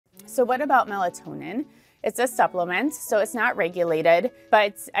So what about melatonin? It's a supplement, so it's not regulated,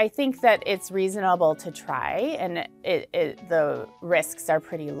 but I think that it's reasonable to try, and the risks are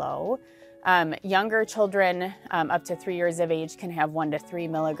pretty low. Younger children up to 3 years of age can have 1 to 3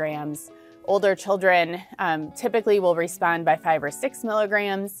 milligrams. Older children typically will respond by 5 or 6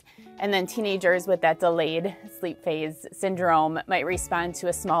 milligrams, and then teenagers with that delayed sleep phase syndrome might respond to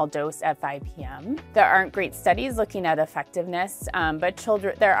a small dose at 5 p.m. There aren't great studies looking at effectiveness, but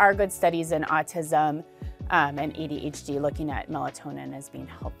there are good studies in autism and ADHD looking at melatonin as being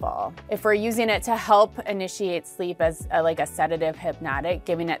helpful. If we're using it to help initiate sleep as like a sedative hypnotic,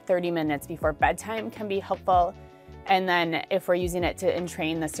 giving it 30 minutes before bedtime can be helpful. And then if we're using it to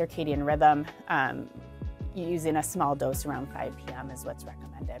entrain the circadian rhythm, using a small dose around 5 p.m. is what's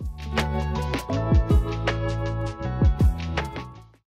recommended.